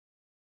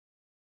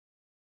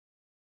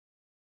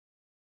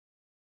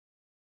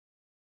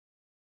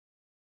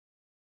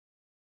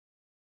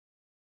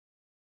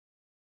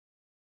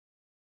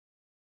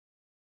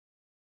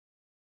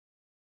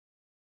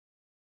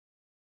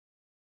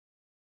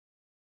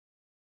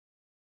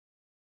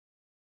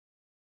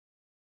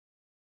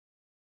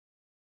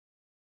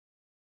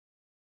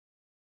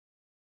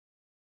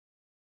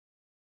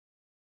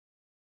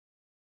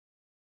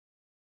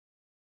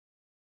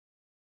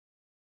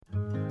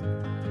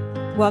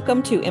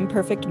Welcome to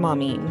Imperfect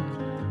Momming.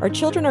 Our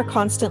children are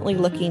constantly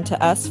looking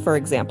to us for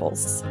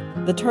examples.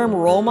 The term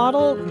role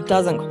model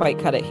doesn't quite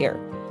cut it here.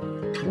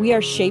 We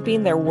are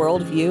shaping their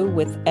worldview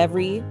with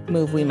every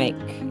move we make.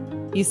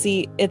 You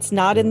see, it's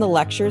not in the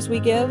lectures we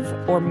give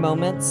or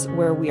moments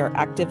where we are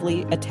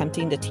actively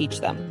attempting to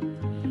teach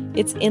them.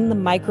 It's in the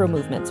micro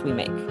movements we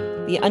make,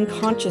 the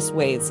unconscious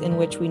ways in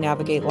which we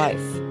navigate life.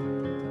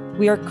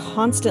 We are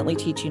constantly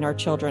teaching our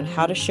children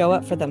how to show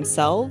up for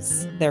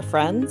themselves, their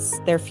friends,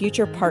 their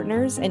future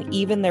partners, and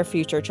even their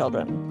future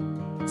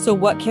children. So,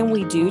 what can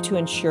we do to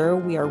ensure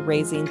we are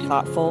raising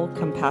thoughtful,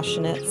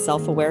 compassionate,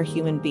 self-aware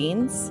human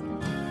beings?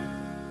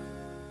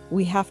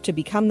 We have to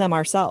become them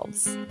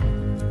ourselves.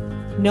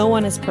 No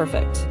one is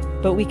perfect,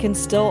 but we can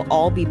still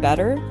all be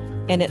better,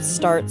 and it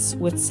starts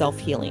with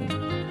self-healing.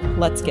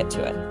 Let's get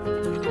to it.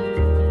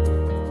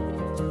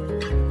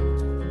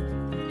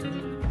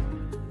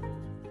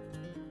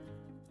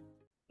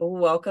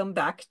 Welcome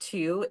back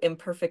to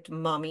Imperfect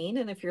Momming.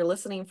 And if you're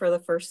listening for the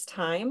first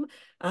time,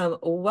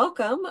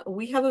 welcome.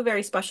 We have a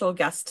very special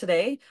guest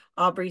today,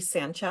 Aubrey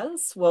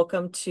Sanchez.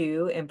 Welcome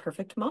to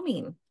Imperfect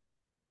Momming.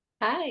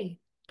 Hi.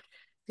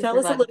 Tell Super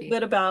us a glad to little be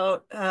bit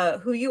about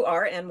who you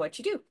are and what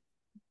you do.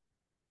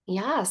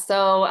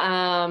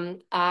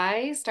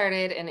 I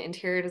started an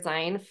interior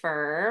design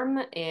firm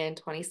in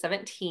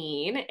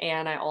 2017,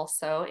 and I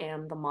also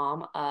am the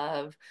mom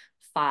of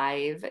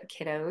five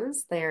kiddos.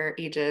 They're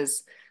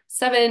ages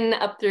 7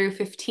 up through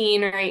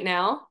 15 right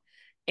now.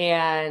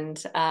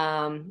 And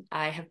I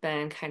have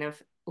been kind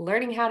of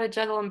learning how to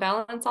juggle and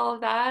balance all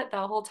of that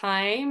the whole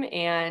time,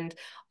 and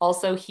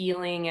also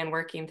healing and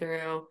working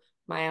through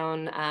my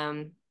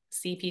own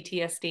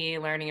CPTSD,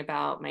 learning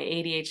about my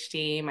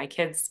ADHD, my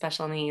kids'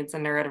 special needs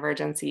and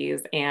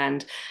neurodivergencies,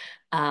 and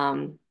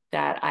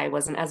that I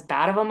wasn't as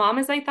bad of a mom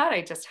as I thought.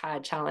 I just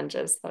had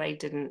challenges that I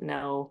didn't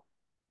know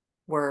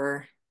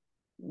were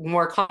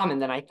more common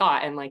than I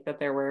thought, and like that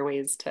there were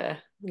ways to,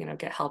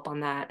 get help on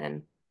that.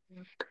 And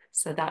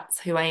so that's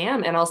who I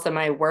am. And also,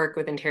 my work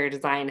with interior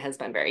design has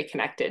been very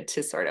connected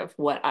to sort of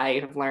what I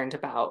have learned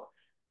about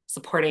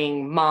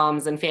supporting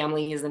moms and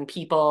families and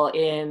people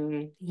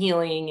in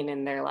healing and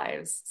in their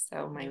lives.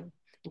 So, my Yeah,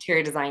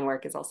 interior design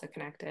work is also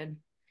connected.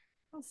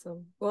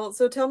 awesome. Well,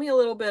 so tell me a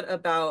little bit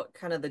about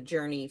kind of the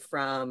journey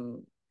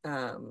from,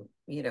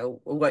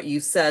 what you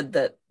said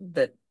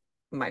that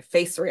my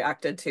face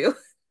reacted to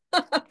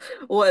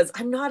was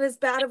I'm not as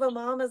bad of a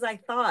mom as I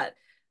thought.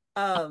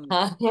 Um,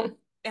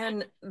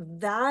 and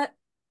that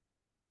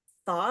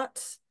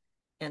thought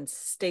and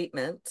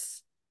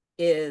statement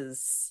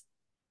is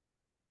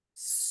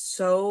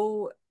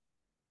so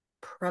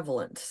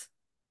prevalent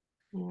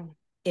Mm.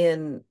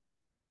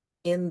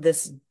 in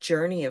this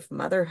journey of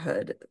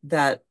motherhood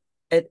that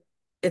it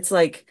it's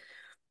like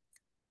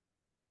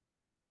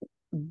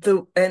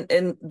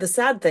and the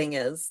sad thing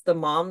is the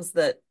moms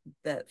that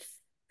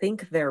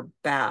think they're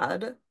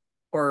bad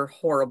or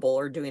horrible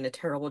or doing a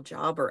terrible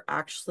job are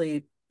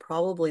actually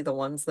probably the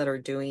ones that are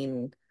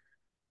doing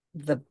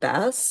the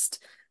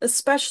best,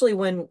 especially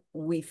when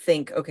we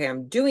think, okay,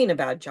 I'm doing a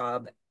bad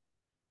job,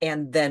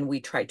 and then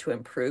we try to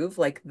improve.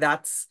 Like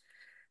that's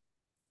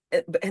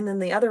and then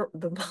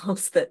the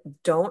moms that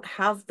don't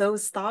have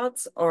those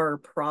thoughts are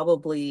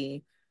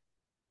probably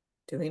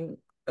doing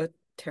a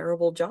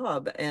terrible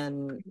job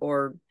and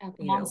or And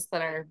you know moms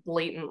that are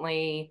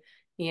blatantly,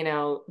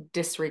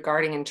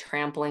 disregarding and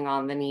trampling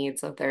on the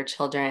needs of their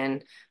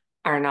children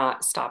are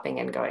not stopping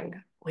and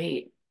going,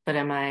 wait, but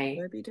am should I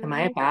I be am doing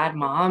I a more? bad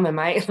mom? Am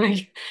I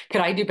like,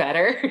 could I do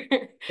better?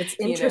 It's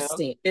You know?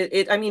 interesting.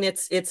 I mean,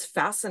 it's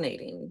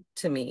fascinating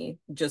to me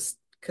just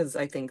because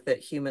I think that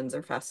humans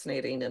are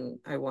fascinating and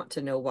I want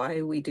to know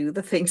why we do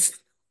the things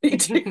we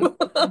do.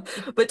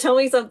 But tell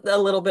me a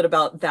little bit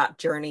about that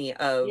journey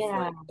of Yeah.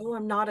 like, oh,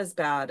 I'm not as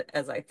bad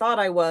as I thought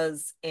I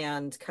was,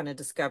 and kind of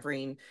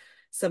discovering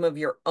some of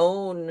your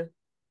own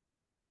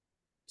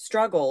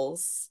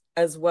struggles,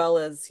 as well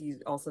as you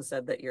also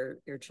said that your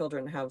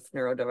children have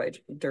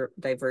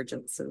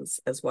neurodivergences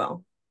as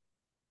well.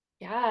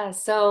 Yeah.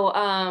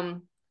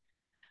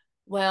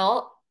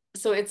 Well,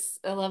 so it's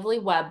a lovely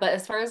web, but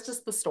as far as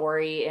just the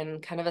story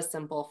in kind of a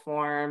simple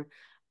form,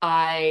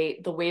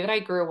 the way that I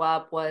grew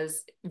up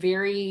was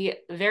very,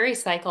 very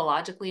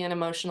psychologically and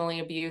emotionally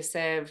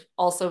abusive,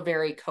 also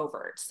very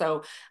covert.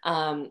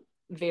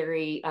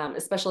 Very,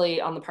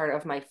 especially on the part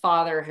of my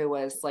father, who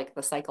was like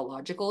the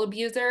psychological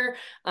abuser,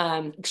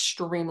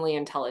 extremely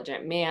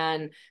intelligent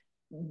man.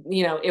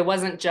 It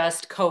wasn't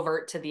just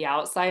covert to the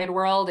outside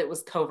world, it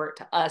was covert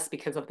to us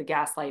because of the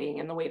gaslighting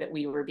and the way that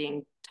we were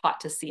being taught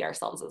to see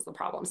ourselves as the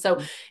problem. So,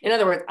 in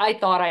other words, I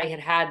thought I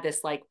had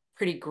this like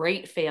pretty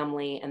great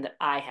family and that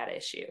I had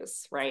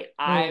issues, right?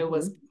 I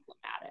was Mhm.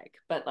 problematic,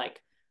 but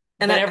like,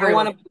 And but I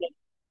everyone, want to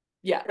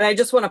yeah, and I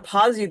just want to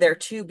pause you there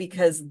too,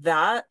 because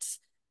that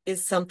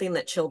is something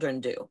that children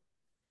do.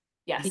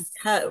 yes,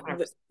 Because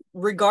 100%.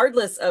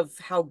 regardless of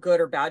how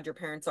good or bad your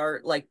parents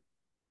are, like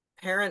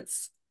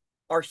parents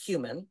are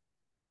human.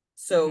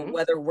 So Mm-hmm.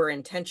 whether we're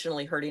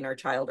intentionally hurting our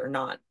child or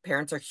not,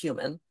 parents are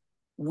human.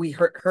 We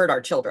hurt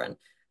our children.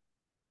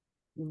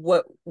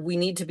 what we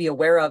need to be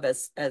aware of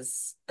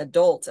as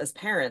adults, as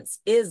parents,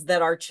 is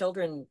that our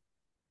children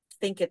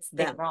think it's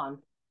Think them. wrong.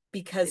 They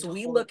Because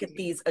we totally look at do.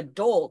 these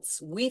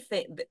adults, we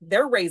think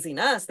they're raising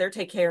us, they're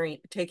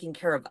taking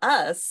care of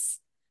us.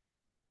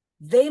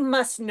 They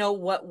must know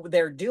what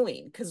they're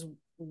doing, because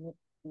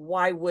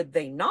why would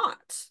they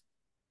not?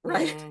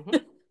 Right? Mm-hmm.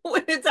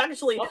 When it's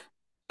actually Yep.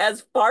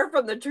 as far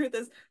from the truth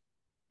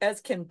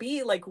as can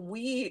be, like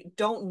we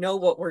don't know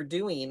what we're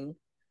doing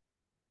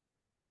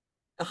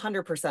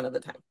 100% of the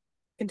time.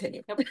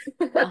 Continue. Yep.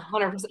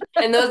 100%.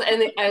 And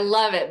I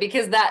love it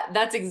because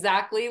that's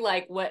exactly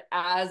like what,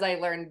 as I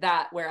learned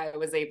that, where I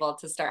was able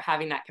to start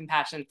having that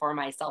compassion for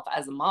myself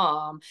as a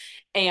mom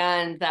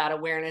and that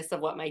awareness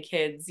of what my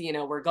kids,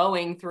 were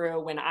going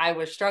through when I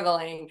was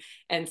struggling.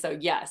 And so,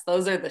 yes,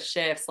 those are the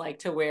shifts, like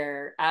to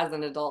where as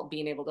an adult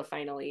being able to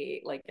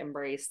finally like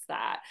embrace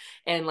that.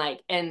 And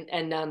like,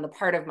 and on the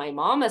part of my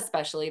mom,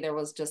 especially, there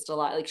was just a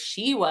lot, like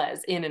she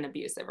was in an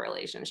abusive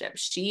relationship.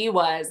 She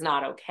was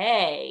not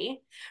okay.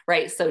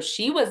 Right. So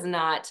she was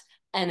not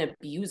an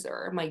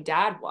abuser. My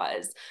dad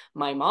was.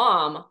 My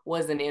mom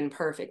was an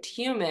imperfect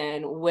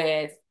human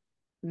with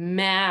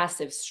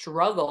massive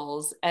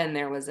struggles, and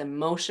there was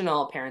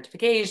emotional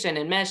parentification,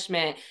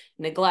 enmeshment,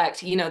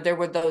 neglect. There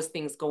were those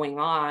things going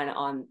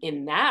on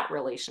in that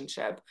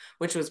relationship,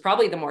 which was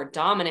probably the more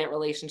dominant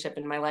relationship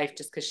in my life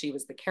just because she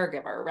was the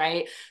caregiver,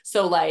 right?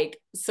 So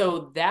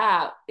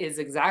that is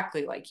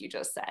exactly like you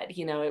just said.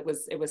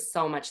 It was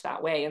so much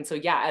that way. And so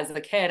yeah, as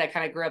a kid I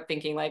kind of grew up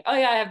thinking like, oh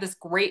yeah, I have this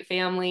great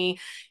family,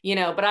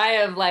 but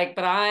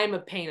I'm a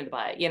pain in the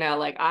butt,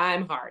 like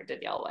I'm hard to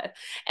deal with.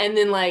 And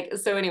then like,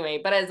 so anyway,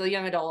 but as a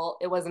young adult,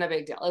 it wasn't a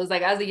big deal. It was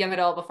like, as a young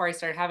adult, before I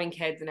started having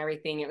kids and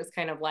everything, it was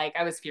kind of like,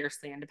 I was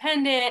fiercely independent.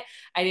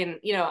 I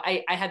didn't,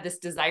 I had this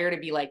desire to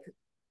be like,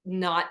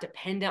 not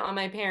dependent on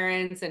my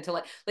parents and to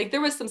like there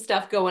was some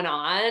stuff going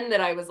on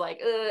that I was like,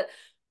 ugh,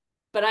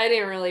 but I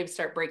didn't really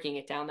start breaking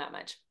it down that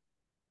much.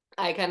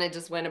 I kind of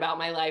just went about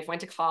my life,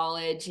 went to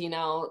college,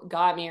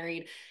 got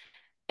married,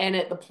 and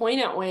at the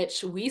point at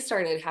which we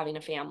started having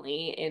a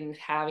family and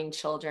having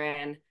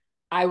children,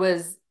 I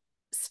was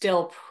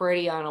still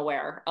pretty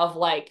unaware of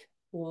like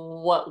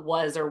what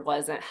was or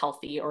wasn't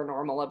healthy or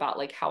normal about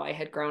like how I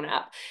had grown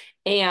up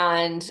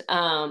and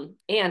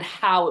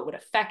how it would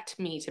affect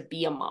me to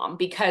be a mom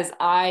because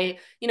I,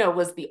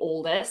 was the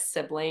oldest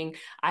sibling.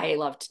 I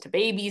loved to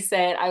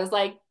babysit. I was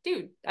like,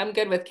 dude, I'm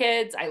good with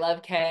kids. I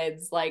love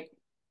kids. Like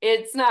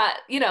it's not,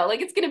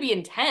 like it's going to be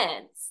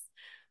intense,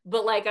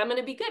 but like I'm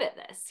gonna be good at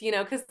this,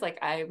 because like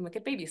I'm a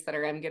good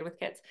babysitter, I'm good with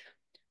kids.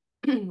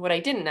 What I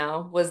didn't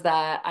know was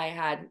that I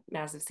had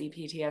massive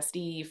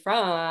CPTSD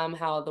from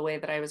how the way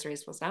that I was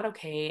raised was not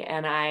okay,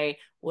 and I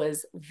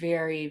was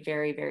very,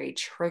 very, very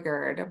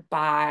triggered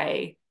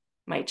by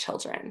my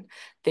children.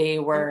 They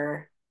And,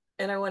 were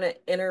and I want to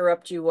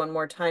interrupt you one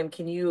more time.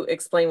 Can you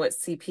explain what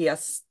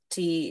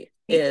CPST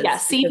Yeah,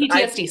 is? Because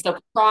I, CPTSD. So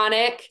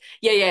chronic,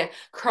 yeah,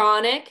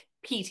 chronic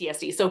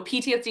PTSD. So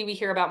PTSD we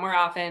hear about more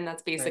often. That's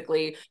right.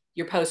 basically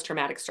your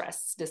post-traumatic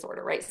stress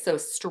disorder, right? So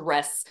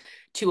stress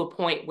to a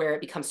point where it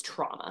becomes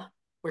trauma.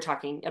 We're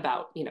talking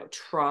about,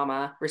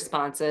 trauma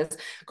responses.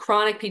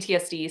 Chronic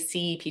PTSD,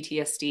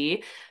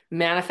 CPTSD,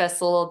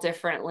 manifests a little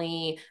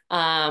differently,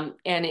 and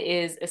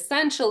is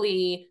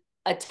essentially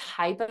a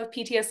type of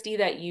PTSD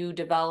that you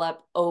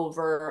develop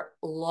over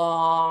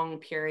long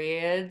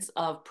periods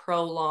of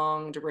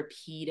prolonged,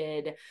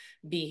 repeated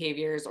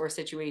behaviors or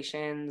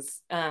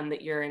situations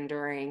that you're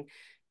enduring,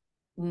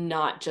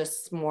 not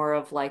just more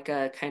of like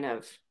a kind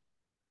of,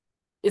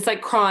 it's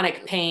like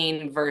chronic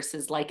pain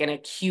versus like an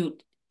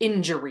acute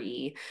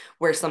injury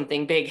where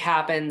something big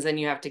happens and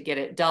you have to get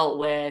it dealt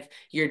with.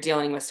 You're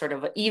dealing with sort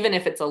of even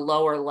if it's a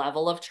lower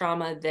level of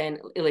trauma, then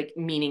like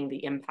meaning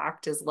the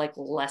impact is like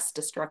less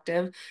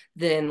destructive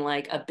than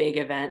like a big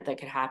event that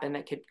could happen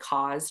that could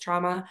cause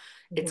trauma.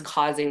 It's Mhm.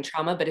 causing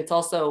trauma, but it's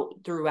also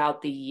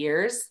throughout the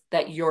years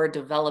that you're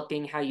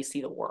developing how you see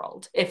the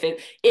world. If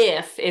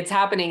it's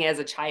happening as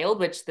a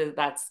child, which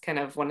that's kind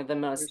of one of the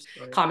Your most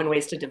story. common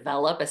ways to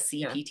develop a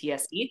Yeah.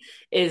 CPTSD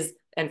is,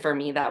 and for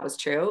me that was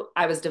true,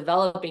 I was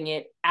developing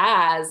it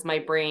as my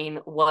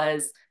brain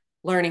was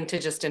learning to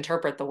just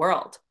interpret the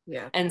world.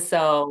 Yeah. And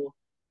so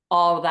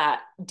all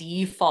that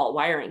default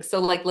wiring. So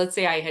like let's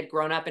say I had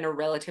grown up in a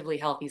relatively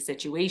healthy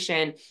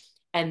situation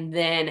and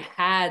then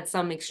had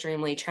some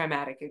extremely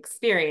traumatic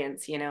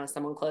experience,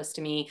 someone close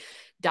to me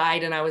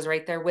died and I was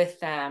right there with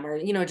them, or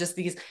just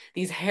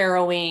these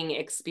harrowing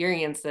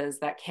experiences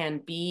that can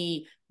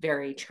be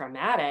very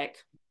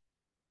traumatic.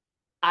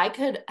 I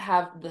could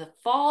have the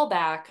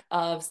fallback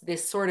of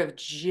this sort of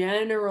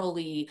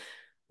generally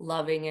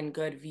loving and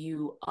good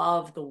view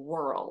of the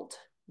world,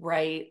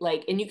 right?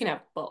 Like, and you can have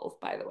both,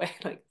 by the way,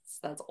 like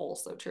that's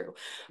also true.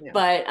 Yeah.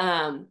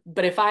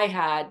 But if I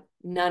had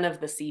none of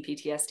the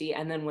CPTSD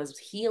and then was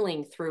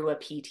healing through a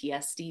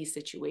PTSD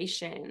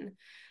situation,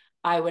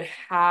 I would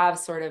have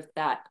sort of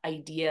that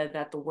idea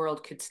that the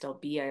world could still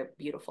be a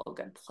beautiful,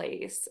 good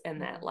place,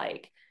 and that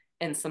like,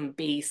 and some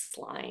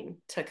baseline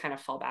to kind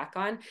of fall back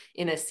on.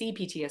 In a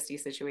CPTSD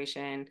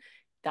situation,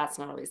 that's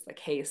not always the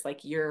case.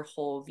 Like your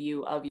whole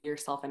view of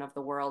yourself and of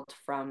the world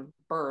from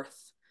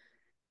birth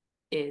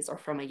is, or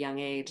from a young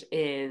age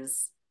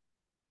is,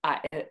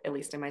 at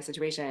least in my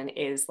situation,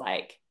 is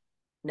like,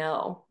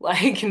 no,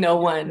 like no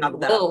You don't one have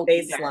that will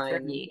be there for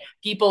baseline. me.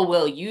 People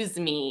will use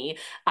me.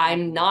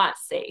 I'm Mhm. not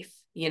safe,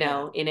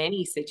 Yeah. in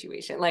any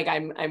situation. Like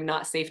I'm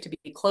not safe to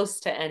be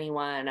close to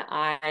anyone.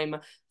 I'm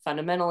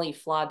fundamentally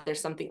flawed.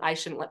 There's something, I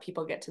shouldn't let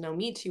people get to know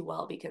me too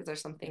well because there's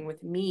something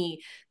with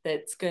me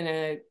that's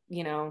gonna,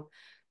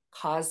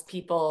 cause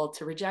people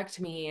to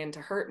reject me and to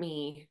hurt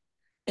me.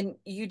 And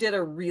you did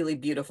a really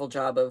beautiful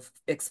job of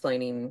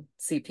explaining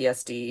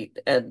CPSD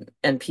and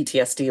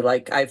PTSD.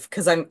 Like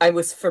I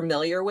was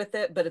familiar with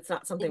it, but it's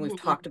not something we've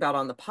Mhm. talked about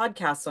on the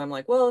podcast. So I'm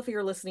like, well, if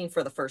you're listening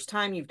for the first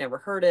time, you've never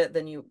heard it,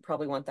 then you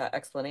probably want that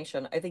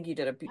explanation. I think you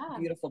did a Yeah.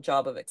 beautiful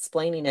job of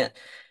explaining it.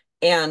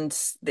 And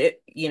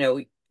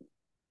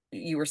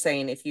you were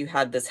saying if you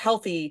had this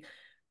healthy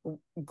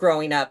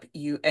growing up,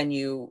 you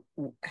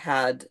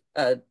had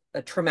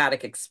a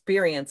traumatic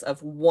experience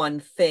of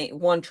one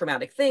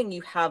traumatic thing,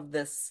 you have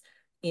this,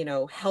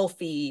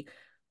 healthy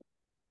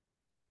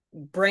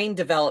brain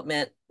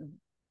development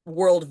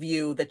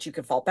worldview that you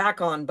could fall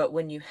back on. But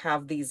when you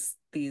have these,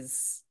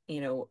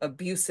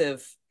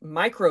 abusive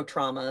micro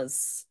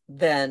traumas,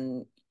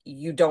 then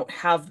you don't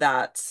have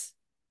that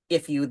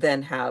if you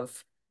then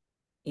have,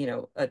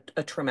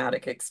 a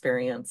traumatic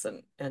experience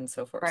and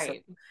so forth. So,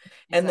 Right.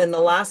 and then the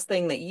Exactly. last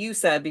thing that you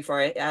said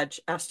before I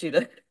asked you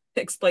to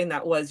explain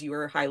that was you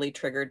were highly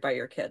triggered by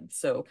your kids.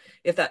 So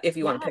if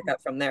you want to Yeah. pick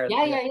up from there,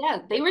 Yeah, yeah, yeah,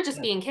 yeah. They were just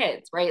yeah, being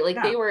kids, right? Like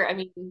yeah, they were,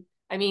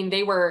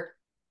 they were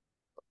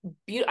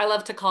I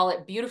love to call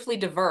it beautifully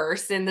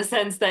diverse in the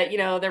sense that,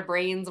 their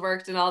brains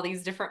worked in all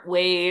these different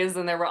ways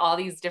and there were all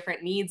these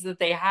different needs that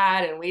they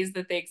had and ways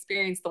that they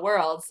experienced the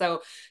world.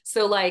 So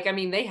like,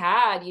 they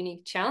had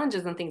unique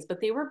challenges and things,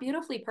 but they were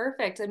beautifully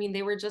perfect.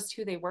 They were just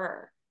who they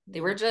were. They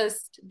yeah. were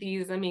just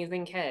these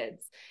amazing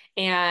kids.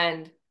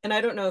 And And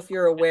I don't know if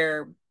you're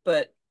aware,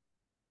 but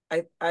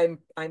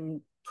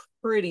I'm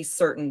pretty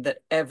certain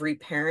that every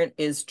parent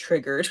is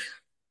triggered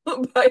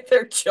by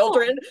their oh,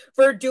 children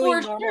for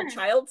doing for normal sure.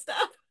 child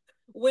stuff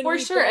when For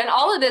we sure. And don't.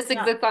 all of this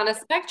Yeah, exists on a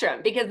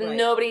spectrum because right.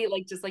 nobody,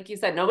 like just like you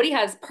said, nobody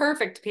has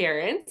perfect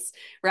parents,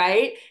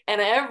 right? And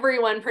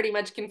everyone pretty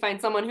much can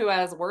find someone who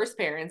has worse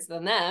parents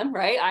than them,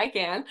 right? I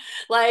can.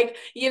 Like,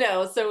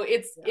 so Yeah.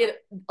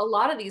 it a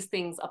lot of these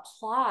things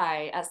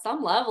apply at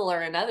some level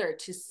or another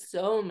to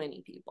so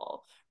many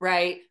people,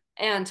 right?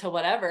 And to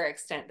whatever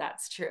extent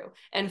that's true.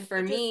 And And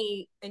for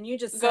me, you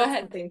just go said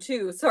ahead. something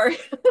too. Sorry.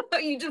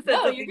 You just said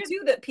No, you're something good.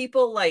 too that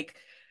people like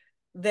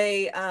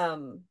they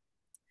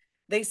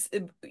they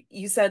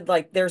you said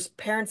like there's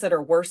parents that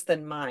are worse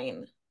than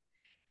mine.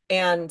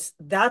 Yeah. And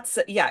that's,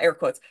 yeah, air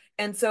quotes.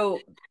 And so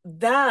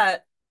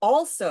that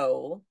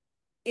also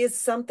is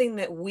something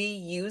that we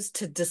use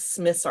to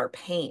dismiss our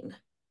pain.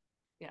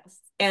 Yes.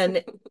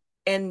 And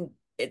and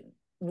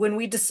when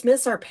we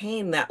dismiss our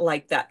pain, that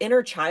like that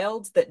inner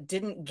child that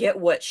didn't get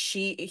what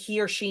he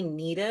or she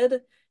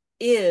needed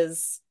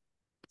is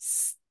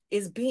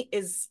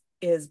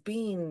is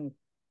being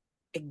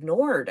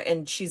ignored,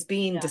 and she's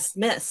being Yes.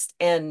 dismissed,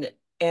 and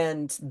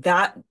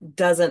that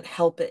doesn't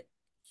help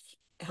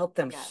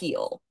them Yes.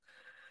 heal.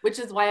 Which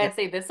is why I And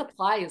say this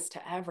applies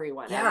to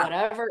everyone at yeah.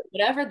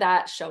 whatever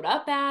that showed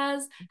up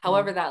as,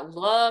 however Mhm. that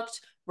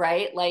looked,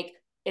 right? Like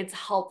it's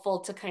helpful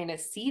to kind of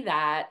see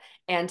that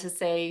and to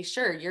say,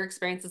 sure, your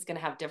experience is going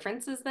to have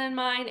differences than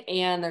mine,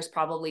 and there's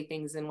probably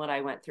things in what I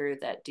went through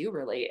that do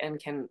relate and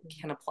can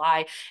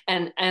apply.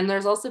 And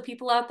there's also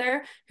people out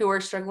there who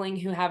are struggling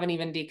who haven't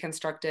even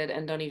deconstructed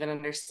and don't even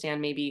understand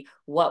maybe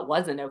what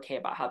wasn't okay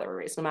about how they were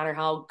raised, no matter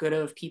how good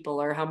of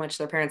people or how much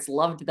their parents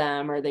loved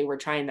them or they were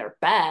trying their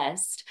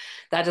best.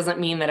 That doesn't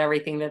mean that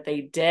everything that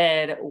they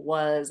did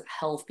was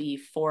healthy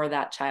for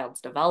that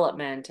child's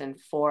development and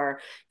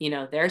for,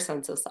 their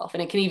sense of self.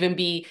 And it can even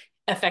be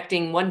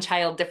affecting one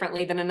child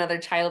differently than another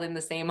child in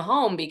the same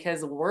home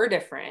because we're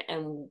different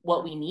and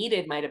what we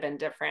needed might have been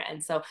different.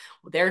 And so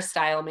their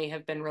style may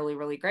have been really,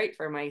 really great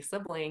for my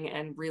sibling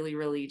and really,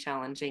 really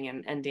challenging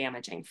and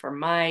damaging for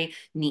my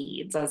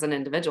needs as an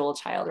individual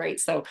child, right?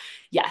 So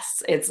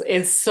yes,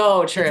 it's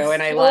so true.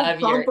 And I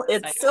love your insight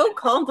It's on so it.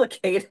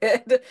 complicated.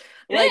 It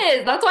Like,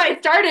 is. That's why I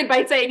started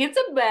by saying it's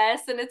a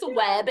mess and it's a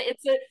web.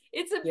 It's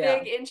a yeah.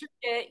 big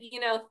intricate,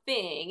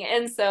 thing.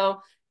 And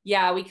so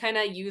yeah, we kind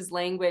of use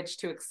language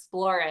to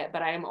explore it,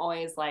 but I'm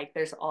always like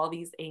there's all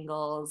these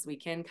angles we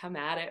can come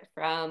at it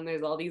from.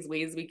 There's all these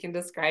ways we can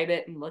describe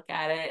it and look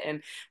at it,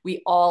 and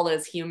we all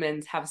as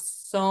humans have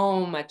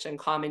so much in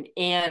common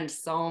and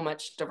so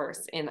much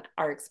diverse in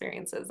our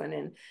experiences and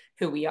in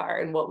who we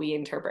are and what we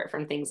interpret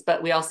from things.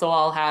 But we also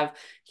all have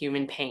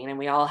human pain and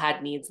we all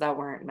had needs that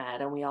weren't met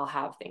and we all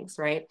have things,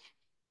 right?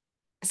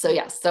 So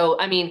yeah, so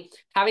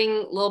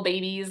having little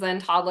babies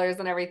and toddlers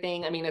and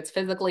everything, it's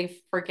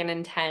physically freaking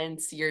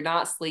intense. You're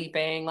not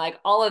sleeping, like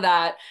all of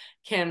that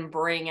can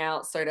bring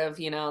out sort of,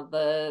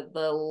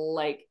 the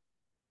like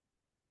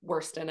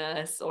worst in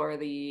us or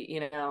the,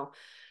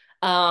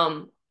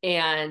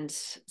 And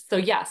so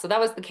yeah, so that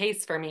was the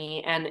case for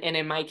me. And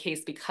in my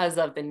case, because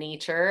of the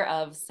nature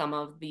of some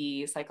of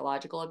the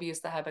psychological abuse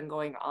that had been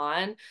going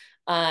on,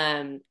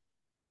 um,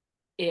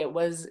 it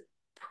was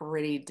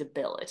pretty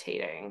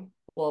debilitating.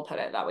 We'll put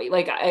it that way.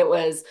 Like it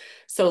was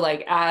so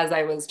like as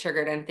I was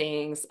triggered and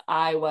things,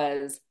 I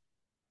was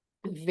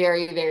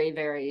very, very,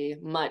 very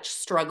much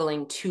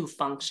struggling to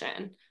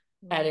function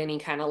at Mm. any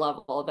kind of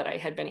level that I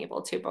had been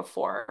able to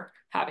before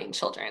having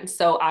children.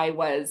 So I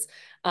was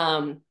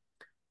I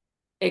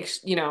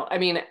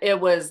mean, it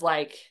was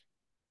like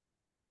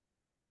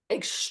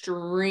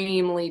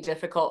extremely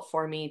difficult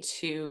for me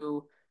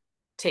to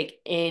take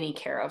any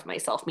care of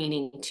myself,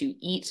 meaning to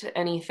eat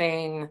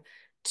anything,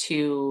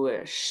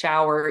 to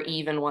shower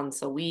even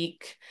once a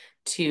week,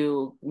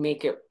 to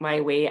make it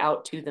my way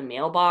out to the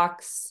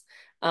mailbox.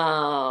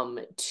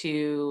 I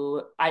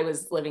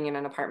was living in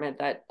an apartment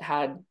that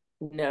had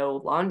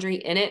no laundry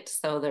in it.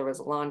 So there was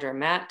a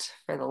laundromat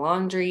for the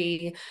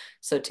laundry.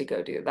 So to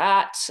go do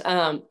that.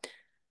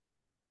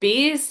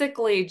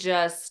 Basically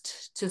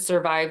just to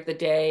survive the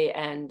day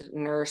and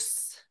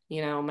nurse,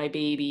 my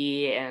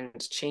baby and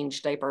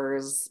change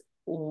diapers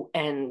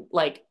and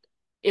like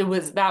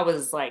that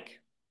was like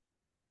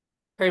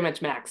pretty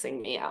much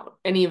maxing me out.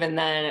 And even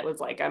then it was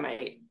like I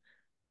might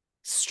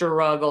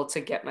struggle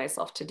to get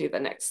myself to do the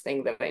next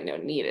thing that I know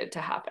needed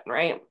to happen,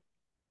 right?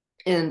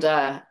 And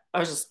I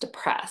was just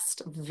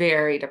depressed,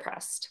 very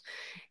depressed.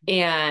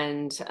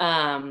 And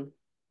and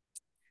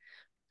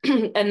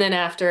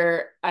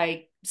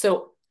then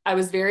so I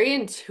was very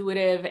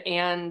intuitive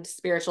and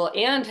spiritual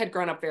and had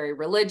grown up very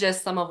religious,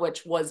 some of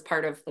which was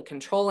part of the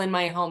control in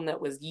my home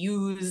that was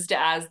used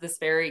as this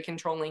very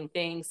controlling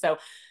thing. So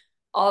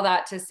all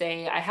that to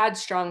say, I had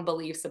strong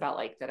beliefs about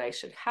like that I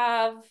should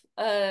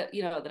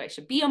that I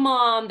should be a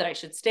mom, that I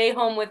should stay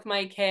home with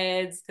my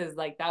kids, because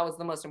like that was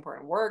the most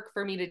important work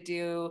for me to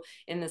do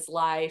in this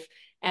life.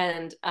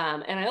 And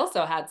I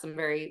also had some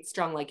very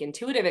strong like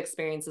intuitive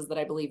experiences that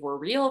I believe were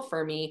real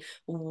for me,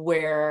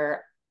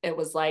 where it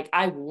was like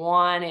I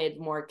wanted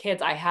more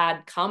kids. I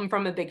had come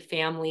from a big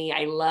family.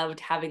 I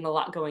loved having a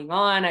lot going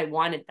on. I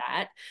wanted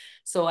that.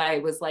 So I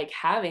was like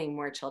having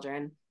more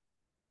children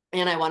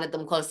and I wanted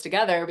them close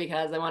together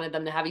because I wanted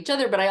them to have each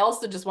other, but I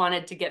also just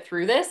wanted to get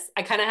through this.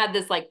 I kind of had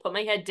this like put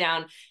my head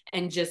down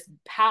and just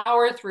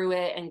power through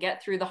it and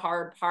get through the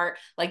hard part.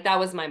 Like that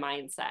was my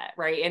mindset,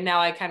 right? And now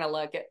I kind of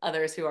look at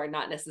others who are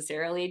not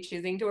necessarily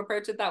choosing to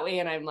approach it that way,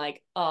 and I'm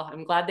like, oh,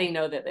 I'm glad they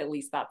know that at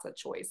least that's a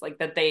choice, like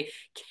that they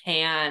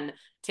can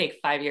take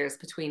 5 years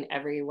between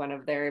every one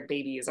of their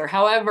babies or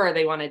however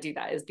they want to do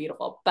that is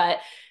beautiful.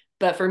 But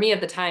for me at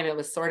the time, it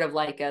was sort of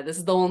like, this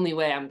is the only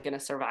way I'm going to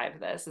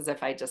survive this is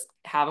if I just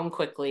have them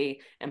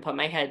quickly and put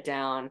my head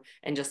down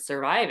and just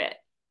survive it,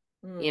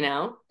 you Mm.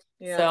 know?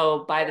 Yeah.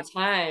 So by the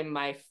time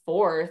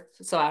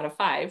so out of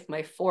five,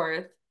 my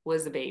fourth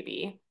was a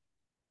baby.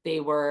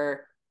 They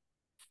were,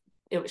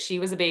 she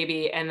was a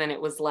baby. And then it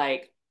was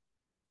like,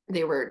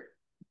 they were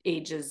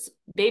ages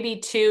baby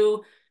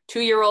 2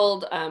 year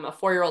old, a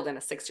 4 year old and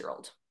a 6 year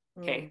old.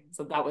 Okay. Mm.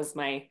 So that was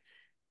my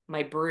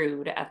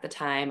brood at the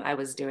time. I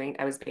was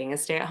being a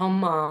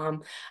stay-at-home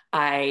mom.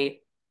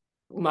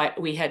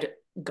 We had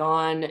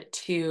gone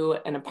to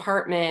an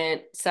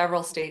apartment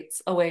several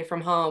states away from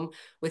home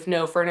with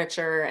no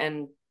furniture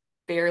and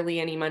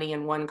barely any money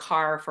in one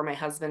car for my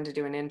husband to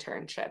do an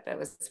internship. It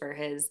was for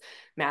his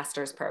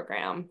master's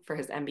program for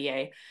his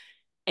MBA.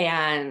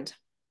 And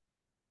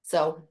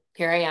so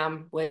here I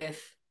am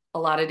with a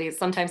lot of days.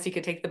 Sometimes he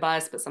could take the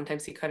bus, but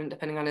sometimes he couldn't,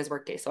 depending on his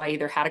workday. So I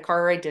either had a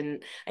car or I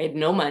didn't. I had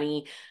no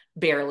money,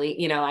 barely.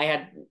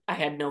 I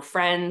had no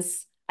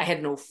friends. I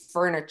had no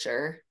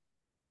furniture.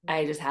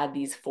 I just had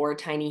these four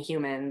tiny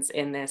humans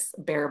in this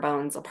bare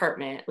bones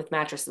apartment with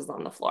mattresses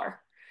on the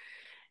floor.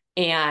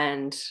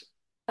 And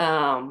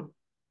um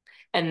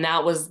and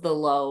that was the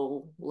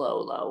low, low,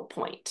 low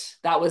point.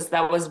 That was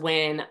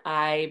when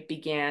I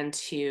began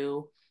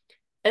to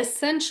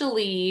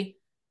essentially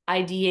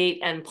ideate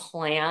and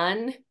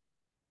plan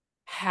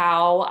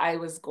how I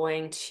was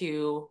going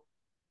to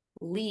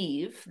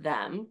leave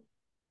them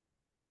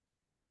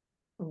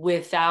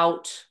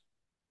without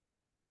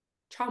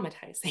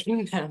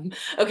traumatizing them.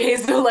 Okay,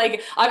 so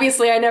like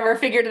obviously I never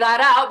figured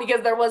that out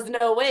because there was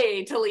no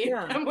way to leave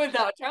Yeah. them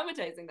without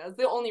traumatizing them. That's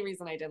the only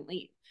reason I didn't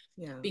leave.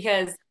 Yeah.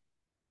 Because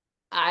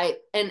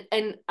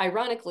and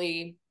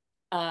ironically,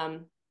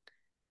 um,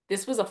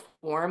 this was a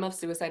form of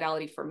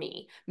suicidality for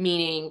me,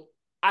 meaning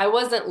I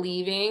wasn't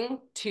leaving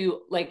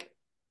to like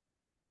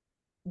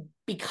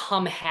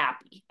become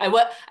happy. I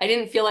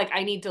didn't feel like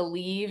I need to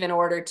leave in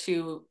order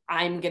to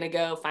I'm going to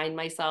go find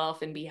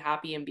myself and be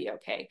happy and be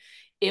okay.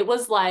 It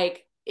was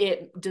like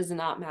it does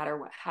not matter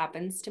what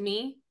happens to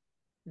me.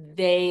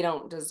 They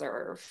don't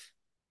deserve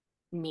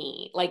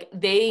me. Like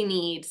they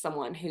need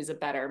someone who's a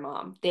better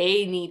mom.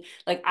 They need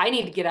like I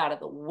need to get out of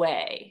the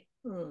way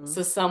Mm.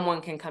 so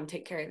someone can come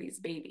take care of these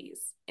babies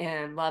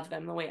and love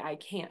them the way I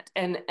can't.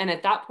 And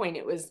at that point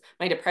it was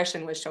my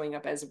depression was showing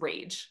up as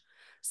rage.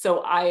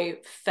 So I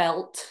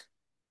felt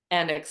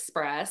and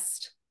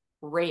expressed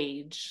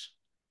rage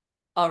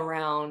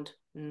around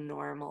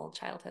normal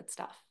childhood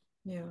stuff.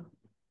 Yeah.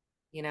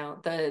 You know,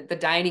 the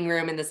dining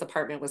room in this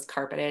apartment was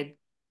carpeted.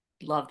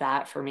 Love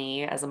that for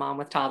me as a mom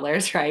with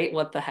toddlers, right?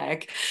 What the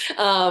heck?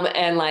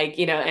 And like,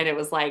 you know, and it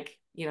was like,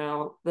 you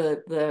know,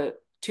 the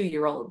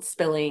 2-year-old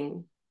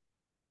spilling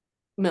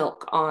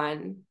milk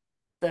on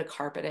the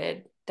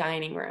carpeted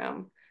dining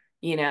room,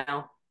 you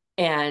know,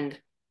 and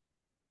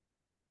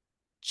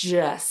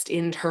just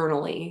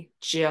internally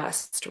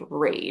just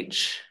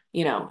rage,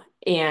 you know,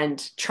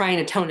 and trying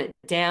to tone it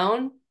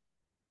down,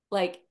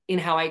 like in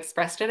how I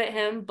expressed it at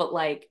him, but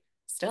like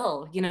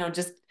still, you know,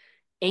 just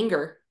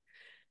anger.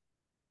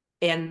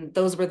 And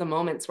those were the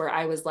moments where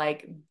I was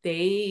like,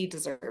 they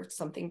deserved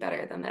something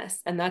better than this.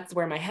 And that's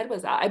where my head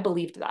was at. I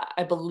believed that.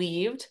 I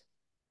believed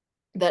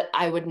that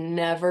I would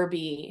never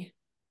be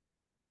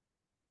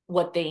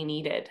what they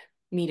needed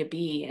me to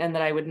be, and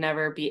that I would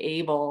never be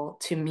able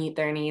to meet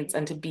their needs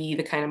and to be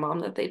the kind of mom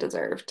that they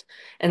deserved.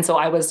 And so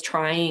I was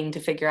trying to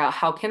figure out,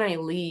 how can I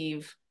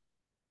leave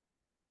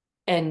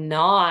and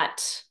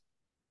not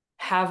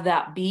have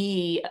that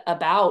be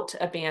about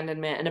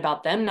abandonment and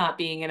about them not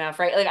being enough,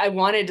 right? Like I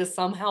wanted to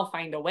somehow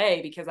find a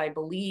way, because I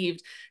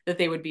believed that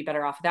they would be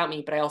better off without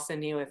me. But I also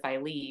knew if I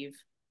leave,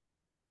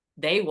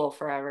 they will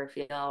forever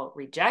feel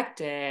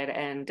rejected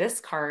and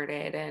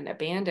discarded and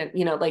abandoned.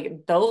 You know,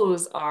 like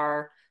those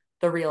are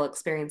the real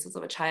experiences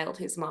of a child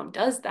whose mom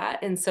does that.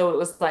 And so it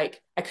was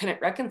like, I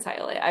couldn't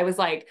reconcile it. I was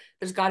like,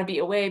 there's got to be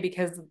a way,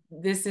 because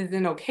this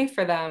isn't okay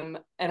for them.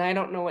 And I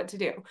don't know what to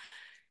do.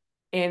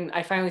 And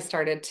I finally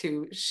started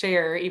to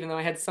share, even though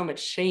I had so much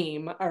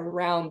shame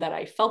around that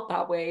I felt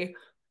that way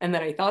and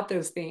that I thought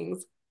those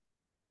things.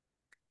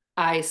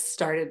 I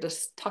started to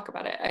talk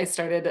about it.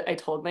 I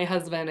told my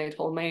husband, I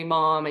told my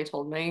mom, I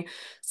told my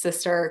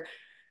sister,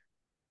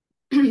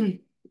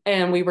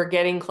 and we were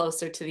getting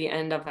closer to the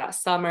end of that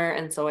summer.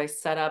 And so I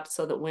set up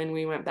so that when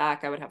we went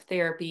back, I would have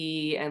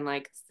therapy and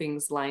like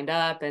things lined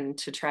up, and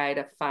to try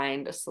to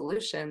find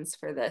solutions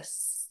for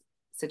this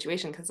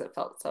situation, because it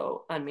felt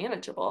so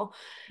unmanageable.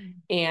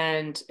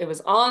 And it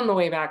was on the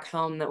way back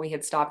home that we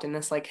had stopped in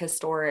this like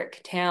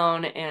historic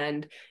town.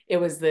 And it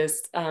was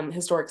this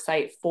historic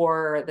site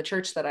for the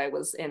church that I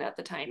was in at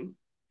the time.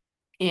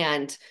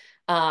 And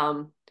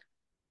um,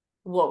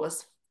 what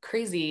was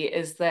crazy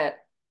is that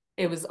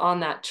it was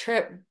on that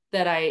trip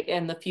that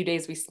and the few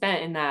days we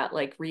spent in that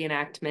like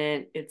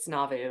reenactment, it's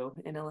Nauvoo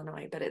in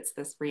Illinois, but it's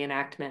this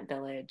reenactment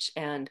village,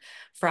 and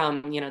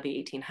from, you know, the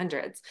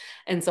 1800s.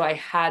 And so I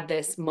had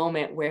this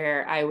moment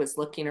where I was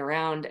looking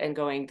around and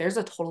going, there's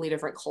a totally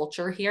different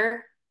culture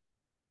here,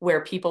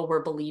 where people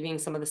were believing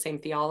some of the same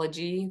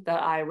theology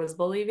that I was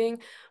believing,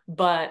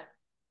 but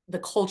the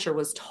culture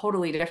was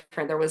totally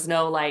different. There was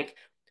no like,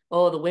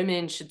 oh, the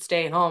women should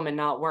stay home and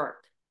not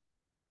work.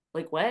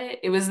 Like what?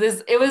 It was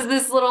this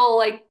little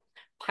like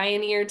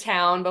pioneer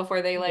town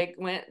before they like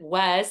went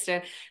west.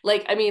 And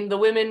like, I mean, the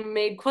women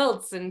made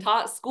quilts and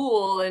taught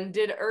school and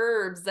did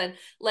herbs and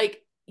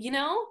like, you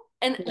know,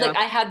 and Yeah. like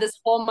I had this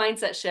whole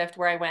mindset shift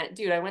where I went,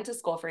 dude, I went to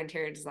school for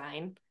interior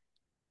design.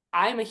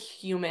 I'm a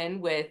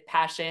human with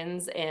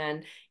passions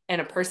and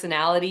a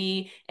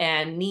personality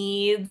and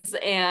needs,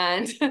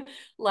 and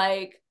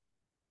like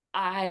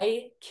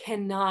I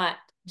cannot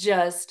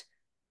just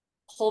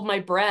hold my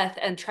breath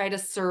and try to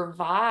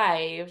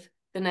survive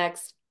the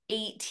next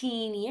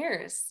 18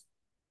 years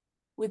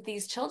with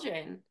these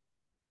children.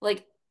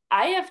 Like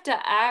I have to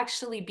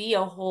actually be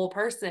a whole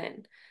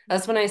person.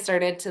 That's when I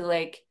started to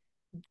like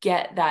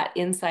get that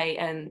insight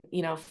and,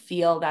 you know,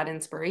 feel that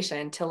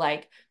inspiration to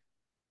like,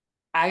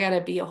 I got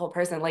to be a whole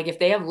person. Like if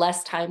they have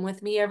less time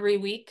with me every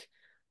week,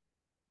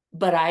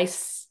 but I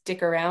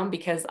stick around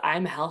because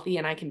I'm healthy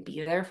and I can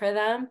be there for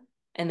them,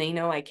 and they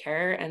know I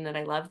care and that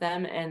I love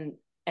them, and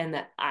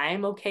that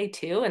I'm okay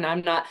too, and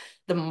I'm not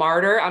the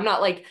martyr. I'm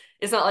not like,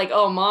 it's not like,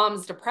 oh,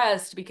 mom's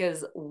depressed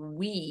because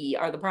we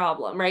are the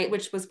problem, right?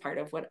 Which was part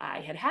of what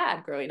I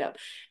had growing up.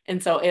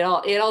 And so it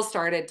all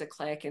started to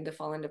click and to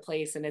fall into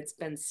place, and it's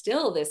been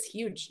still this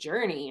huge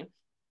journey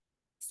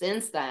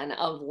since then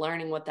of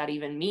learning what that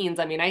even means.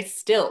 I mean, I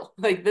still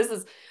like, this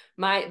is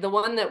the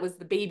one that was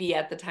the baby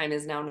at the time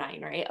is now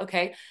 9, right?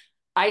 Okay.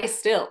 I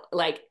still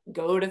like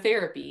go to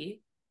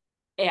therapy,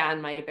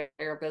 and my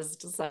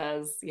therapist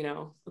says, you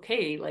know,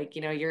 okay, like,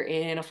 you know, you're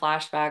in a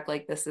flashback,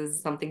 like this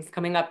is something's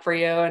coming up for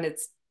you and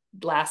it's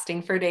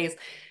lasting for days.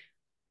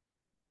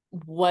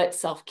 What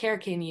self-care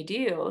can you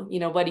do? You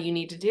know, what do you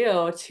need to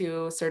do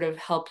to sort of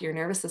help your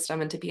nervous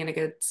system and to be in a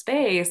good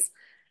space?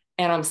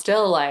 And I'm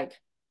still like,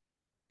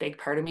 big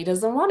part of me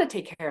doesn't want to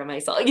take care of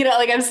myself. You know,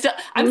 like I'm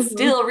Mhm.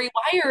 still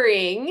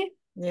rewiring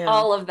Yeah.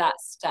 all of that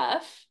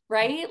stuff,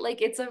 right?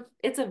 Like it's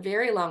a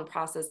very long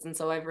process. And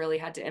so I've really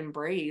had to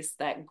embrace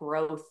that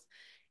growth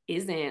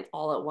isn't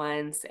all at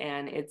once,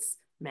 and it's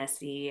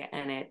messy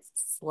and it's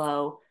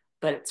slow,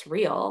 but it's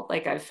real.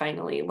 Like I've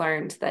finally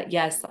learned that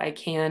yes, I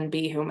can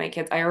be who my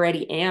kids, I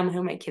already am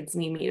who my kids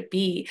need me to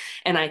be,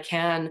 and I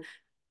can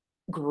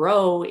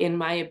grow in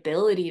my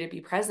ability to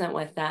be present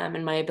with them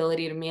and my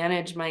ability to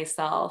manage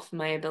myself,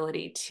 my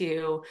ability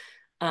to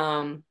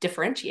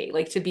differentiate,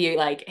 like to be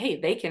like, hey,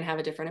 they can have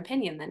a different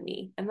opinion than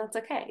me, and that's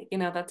okay.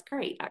 That's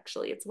great.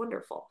 Actually, it's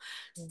wonderful.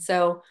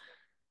 So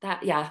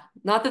that, yeah,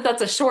 not that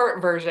that's a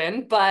short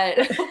version,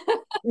 but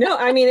No,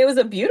 I mean it was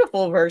a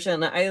beautiful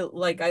version. I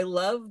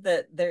love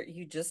that there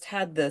you just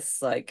had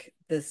this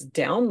this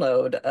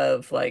download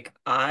of like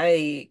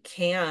I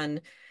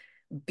can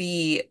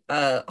be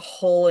a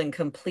whole and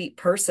complete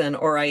person,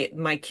 or I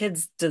my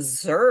kids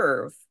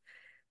deserve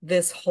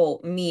this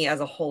whole me as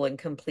a whole and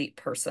complete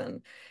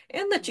person.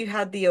 And that you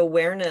had the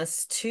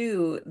awareness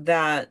too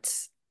that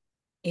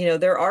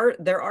there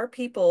are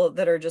people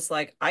that are just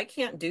like I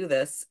can't do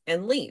this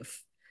and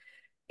leave.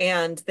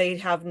 And they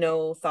have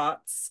no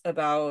thoughts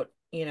about,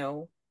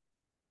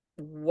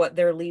 what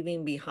they're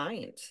leaving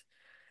behind.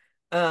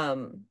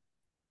 Um,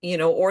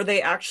 or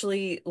they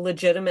actually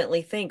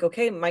legitimately think,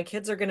 okay, my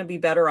kids are going to be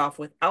better off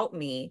without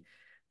me,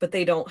 but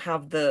they don't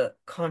have the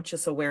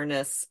conscious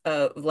awareness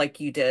of,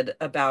 like you did,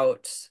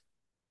 about,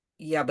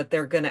 yeah, but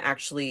they're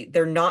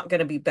not going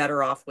to be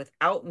better off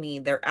without me.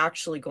 They're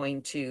actually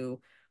going to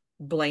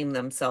blame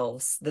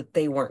themselves that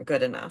they weren't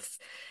good enough.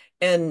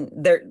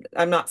 And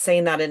I'm not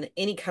saying that in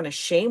any kind of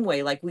shame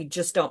way, like we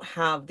just don't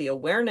have the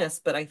awareness,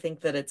 but I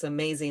think that it's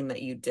amazing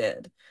that you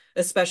did,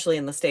 especially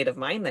in the state of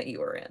mind that you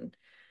were in.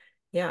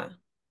 Yeah.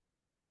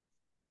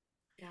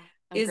 yeah,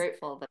 I'm Is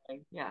grateful that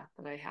I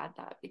had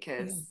that, Yeah.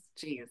 because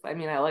geez, I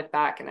mean, I look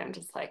back and I'm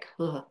just like,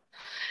 ugh,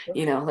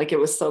 like it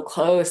was so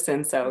close.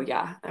 And so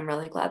yeah, I'm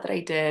really glad that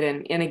I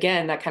did. And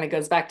again, that kind of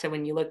goes back to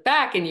when you look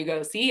back and you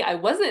go, see, I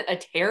wasn't a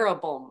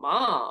terrible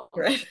mom.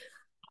 Right.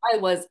 I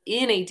was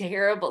in a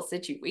terrible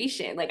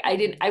situation. Like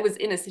I was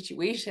in a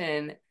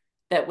situation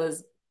that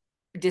was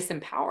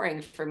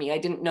disempowering for me. I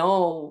didn't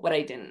know what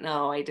I didn't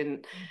know.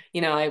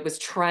 I was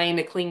trying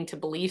to cling to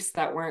beliefs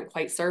that weren't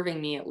quite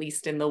serving me, at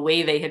least in the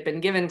way they had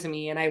been given to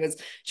me. And I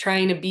was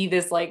trying to be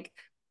this like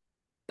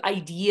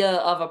idea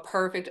of a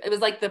perfect, it was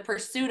like the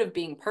pursuit of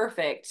being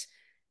perfect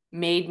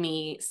made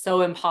me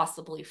so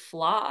impossibly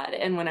flawed.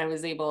 And when I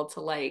was able to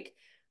like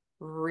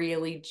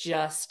really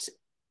just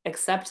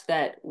accept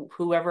that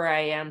whoever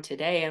I am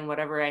today and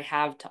whatever I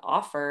have to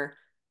offer,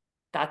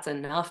 that's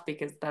enough,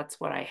 because that's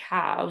what I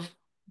have,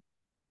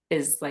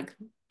 is like,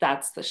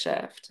 that's the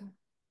shift.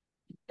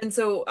 And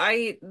so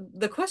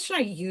the question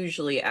I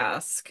usually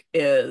ask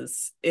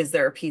is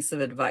there a piece of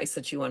advice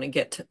that you want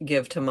to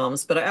give to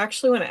moms? But I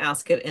actually want to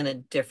ask it in a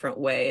different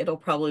way. It'll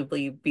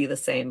probably be the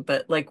same,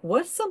 but like,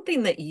 what's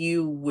something that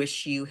you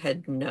wish you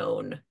had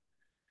known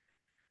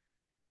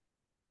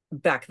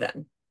back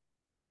then?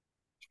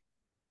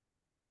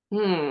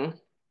 Hmm.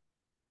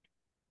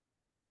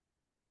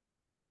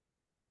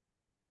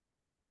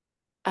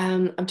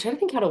 I'm trying to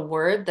think how to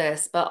word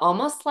this, but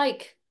almost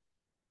like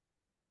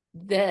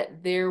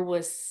that there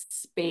was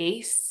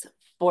space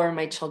for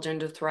my children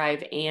to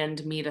thrive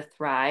and me to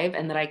thrive,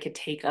 and that I could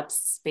take up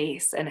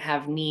space and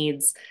have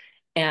needs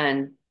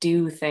and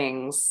do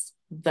things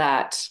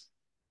that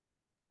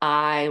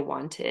I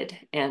wanted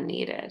and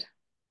needed.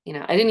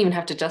 I didn't even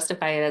have to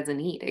justify it as a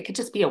need. It could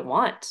just be a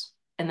want.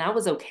 And that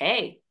was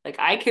okay. Like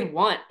I could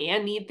want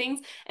and need things,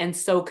 and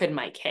so could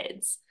my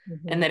kids.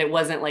 And Mhm. that it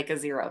wasn't like a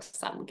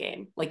zero-sum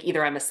game. Like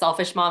either I'm a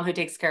selfish mom who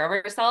takes care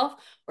of herself,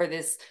 or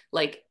this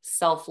like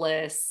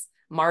selfless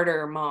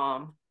martyr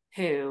mom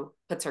who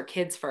puts her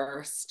kids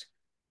first.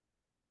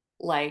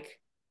 Like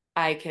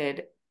I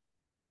could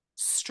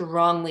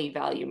strongly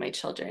value my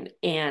children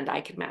and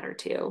I could matter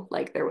too.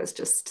 Like there was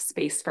just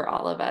space for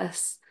all of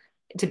us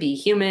to be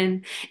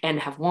human and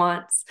have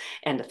wants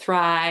and to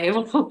thrive,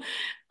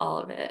 all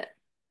of it.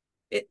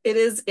 It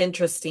is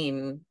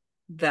interesting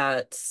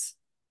that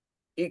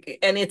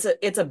and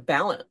it's a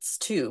balance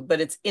too,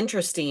 but it's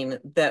interesting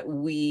that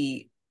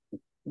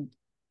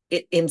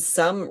in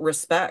some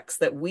respects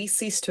that we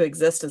cease to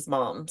exist as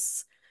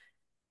moms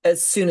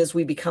as soon as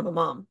we become a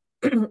mom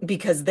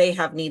because they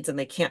have needs and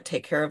they can't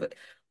take care of it.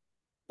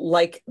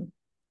 Like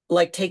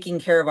like taking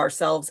care of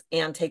ourselves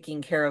and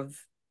taking care of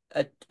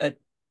a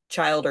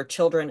child or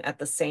children at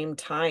the same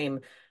time,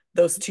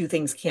 those two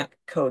things can't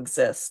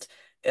coexist.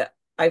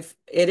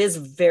 It is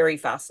very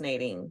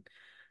fascinating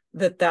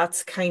that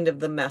that's kind of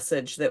the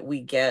message that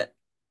we get,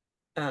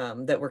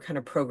 that we're kind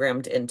of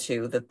programmed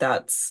into,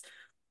 that's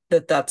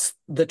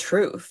the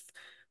truth,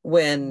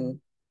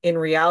 when in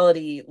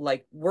reality,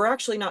 like we're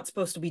actually not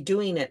supposed to be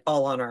doing it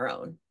all on our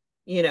own.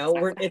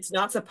 Exactly. It's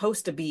not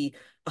supposed to be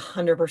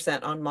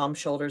 100% on mom's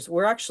shoulders.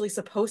 We're actually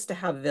supposed to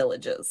have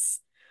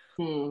villages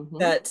Mm-hmm.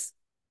 that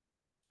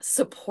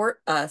support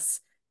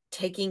us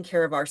taking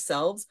care of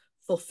ourselves,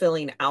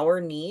 fulfilling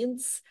our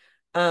needs,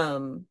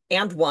 and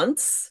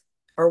wants.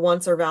 Our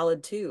wants are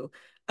valid too.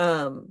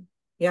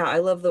 Yeah,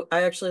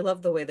 I actually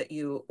love the way that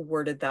you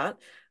worded that,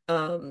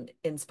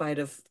 in spite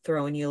of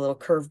throwing you a little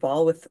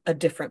curveball with a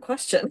different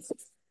question.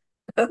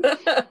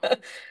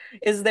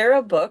 Is there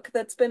a book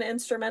that's been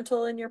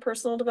instrumental in your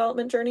personal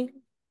development journey?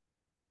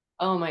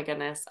 Oh my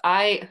goodness.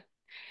 I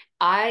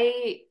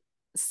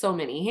so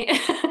many.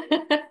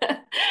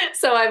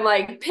 So I'm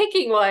like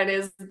picking one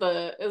is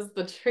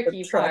the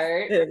tricky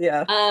Try. part.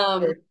 Yeah.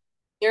 Um, Sure.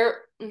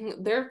 There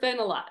have been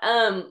a lot.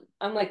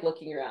 I'm like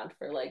looking around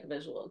for like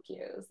visual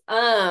cues.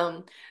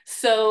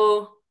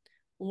 So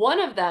one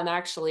of them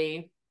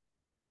actually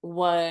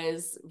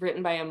was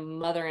written by a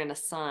mother and a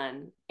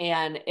son,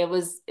 and it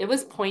was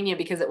poignant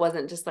because it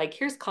wasn't just like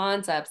here's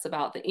concepts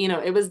about the,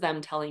 it was them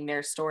telling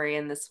their story.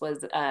 And this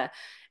was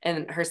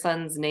and her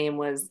son's name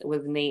was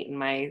Nate, and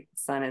my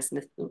son is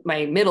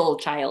my middle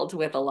child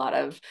with a lot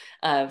of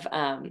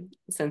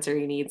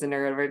sensory needs and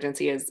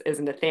neurodivergency is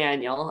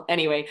Nathaniel.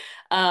 Anyway,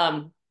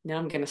 now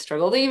I'm gonna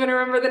struggle to even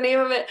remember the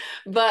name of it,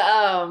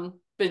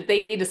 but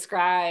they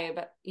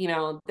describe,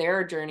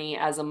 their journey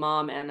as a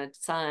mom and a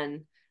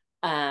son,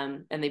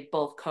 and they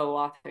both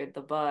co-authored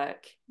the book.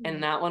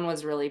 And that one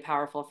was really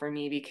powerful for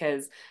me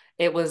because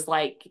it was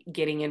like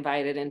getting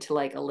invited into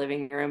like a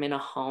living room in a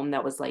home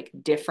that was like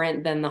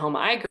different than the home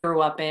I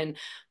grew up in,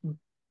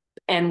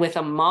 and with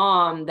a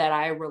mom that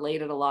I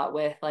related a lot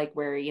with, like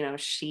where,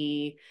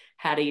 she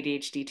had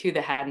ADHD too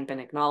that hadn't been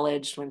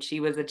acknowledged when she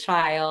was a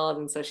child.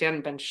 And so she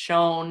hadn't been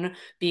shown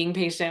being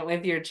patient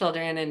with your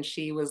children, and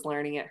she was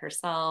learning it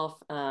herself.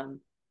 Oh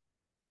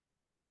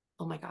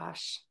my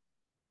gosh,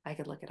 I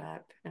could look it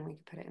up and we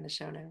could put it in the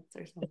show notes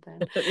or something.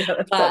 Yeah,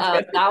 that But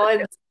sounds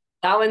good.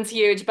 that one's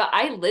huge. But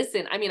I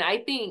listen. I mean, I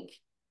think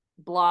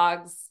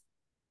blogs,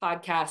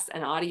 podcasts,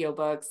 and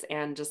audiobooks,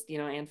 and just,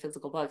 and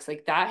physical books,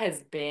 like that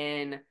has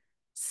been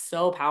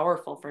so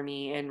powerful for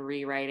me in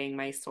rewriting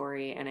my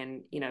story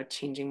and in,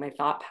 changing my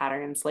thought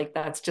patterns. Like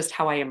that's just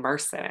how I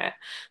immerse in it.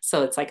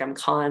 So it's like I'm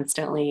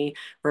constantly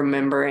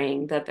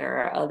remembering that there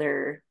are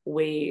other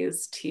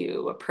ways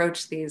to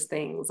approach these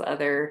things,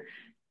 other,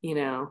 you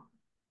know,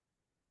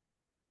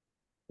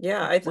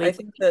 Yeah, I ways.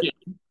 think that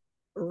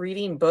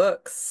reading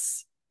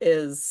books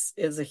is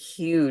a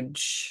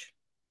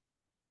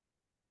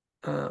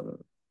um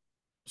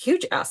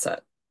huge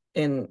asset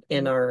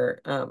in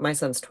our my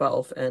son's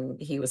 12, and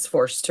he was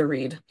forced to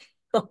read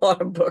a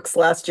lot of books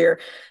last year,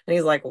 and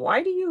he's like,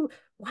 why do you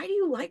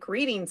like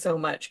reading so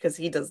much? Because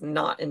he does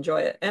not enjoy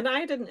it, and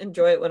I didn't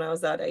enjoy it when I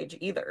was that age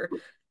either.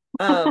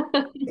 um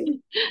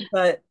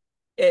but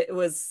it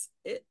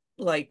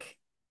like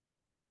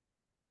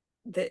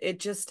that it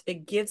just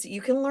it gives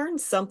you can learn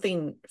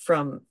something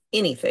from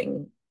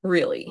anything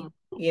really,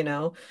 you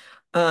know.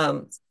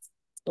 um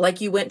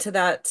like you went to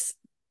that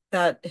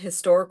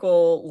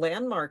historical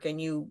landmark and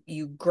you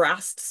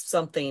grasped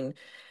something.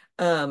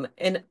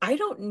 And I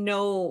don't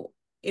know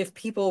if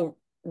people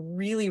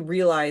really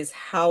realize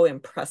how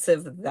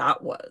impressive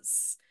that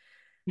was,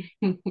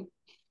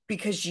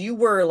 because you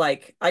were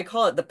like, I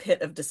call it the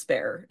pit of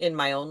despair in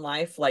my own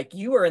life. Like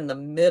you were in the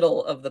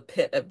middle of the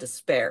pit of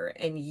despair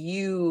and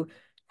you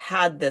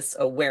had this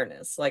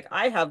awareness. Like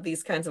I have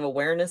these kinds of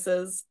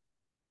awarenesses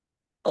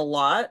a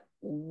lot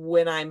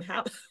when I'm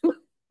happy.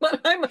 When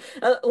I'm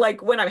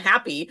like when I'm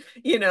happy,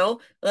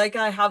 like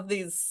I have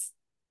these,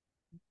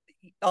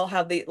 I'll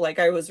have the, like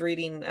I was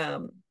reading,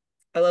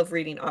 I love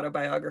reading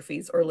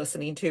autobiographies, or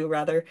listening to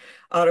rather,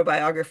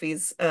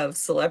 autobiographies of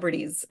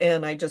celebrities.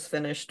 And I just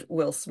finished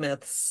Will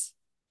Smith's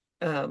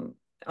um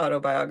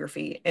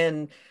autobiography.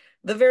 And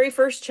the very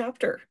first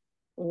chapter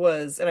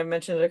was, and I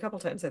mentioned it a couple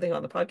times, I think,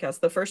 on the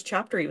podcast. The first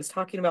chapter, he was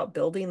talking about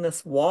building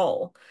this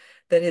wall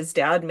that his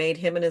dad made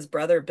him and his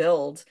brother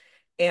build.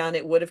 And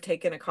it would have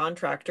taken a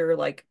contractor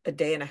like a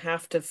day and a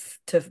half to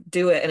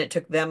do it, and it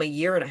took them a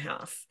year and a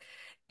half.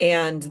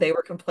 And they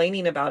were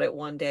complaining about it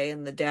one day,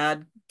 and the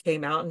dad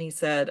came out and he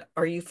said,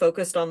 "Are you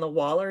focused on the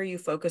wall, or are you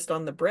focused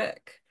on the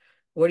brick?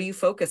 What are you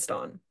focused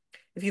on?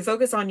 If you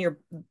focus on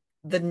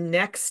the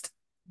next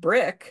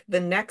brick,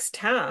 the next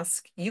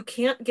task, you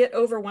can't get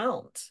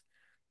overwhelmed.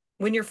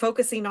 When you're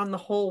focusing on the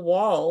whole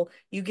wall,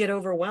 you get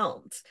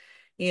overwhelmed,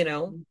 you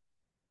know?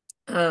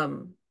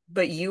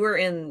 But you were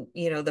in,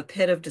 the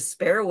pit of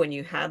despair when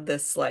you had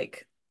this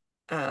like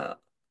uh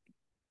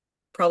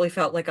probably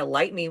felt like a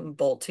lightning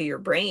bolt to your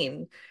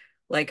brain.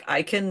 Like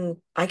I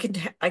can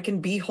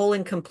be whole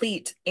and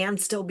complete and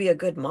still be a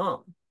good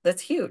mom.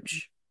 That's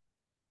huge.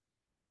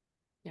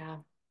 Yeah,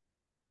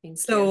 thank you.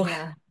 So,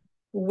 Yeah.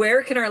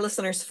 where can our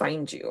listeners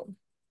find you?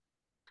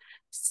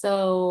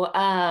 So,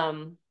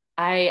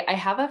 I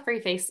have a free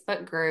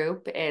Facebook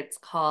group. It's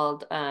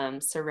called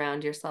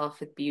Surround Yourself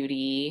with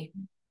Beauty.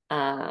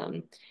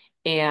 Um,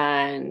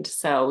 and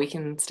so we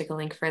can stick a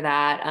link for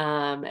that.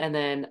 And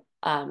then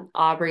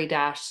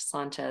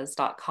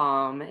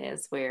Aubrey-Sanchez.com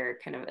is where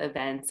kind of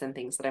events and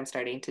things that I'm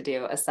starting to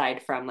do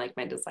aside from like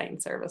my design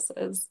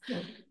services.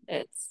 Yeah,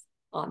 It's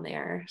on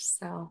there.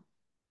 So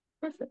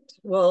perfect.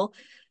 Well,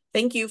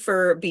 thank you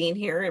for being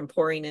here and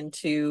pouring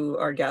into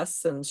our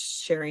guests and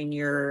sharing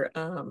your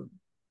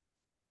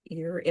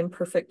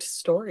imperfect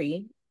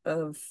story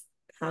of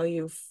how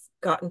you've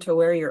gotten to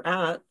where you're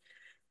at.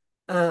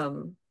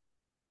 Um,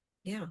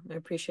 yeah, I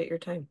appreciate your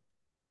time.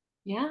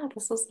 yeah,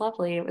 this was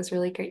lovely. It was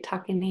really great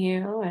talking to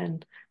you,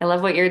 and I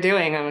love what you're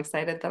doing. I'm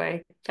excited that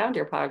I found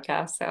your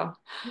podcast. So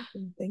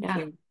Thank yeah.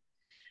 you.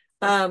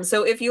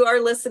 So if you are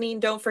listening,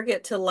 don't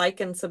forget to like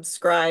and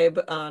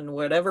subscribe on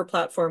whatever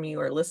platform you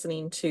are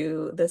listening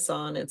to this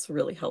on. It's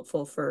really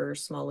helpful for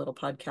small little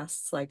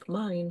podcasts like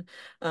mine,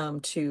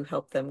 to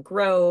help them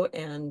grow.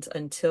 And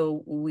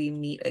until we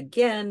meet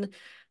again,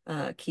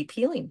 keep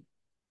healing.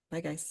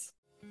 Bye, guys.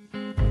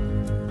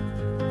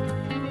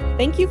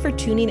 Thank you for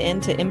tuning in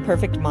to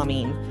Imperfect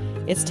Momming.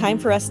 It's time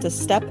for us to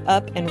step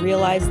up and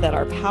realize that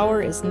our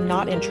power is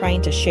not in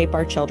trying to shape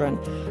our children.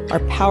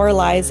 Our power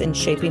lies in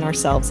shaping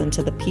ourselves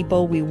into the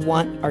people we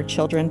want our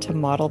children to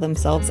model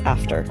themselves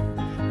after.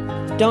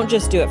 Don't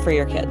just do it for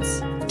your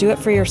kids. Do it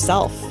for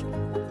yourself.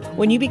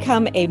 When you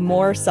become a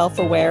more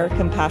self-aware,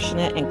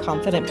 compassionate, and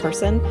confident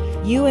person,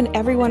 you and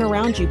everyone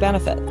around you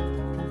benefit.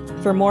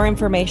 For more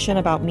information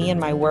about me and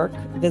my work,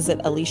 visit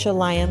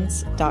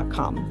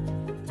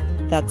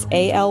AliciaLyons.com. That's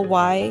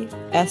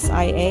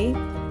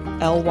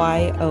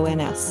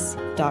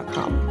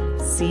ALYSIALYONS.com.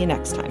 See you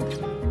next time.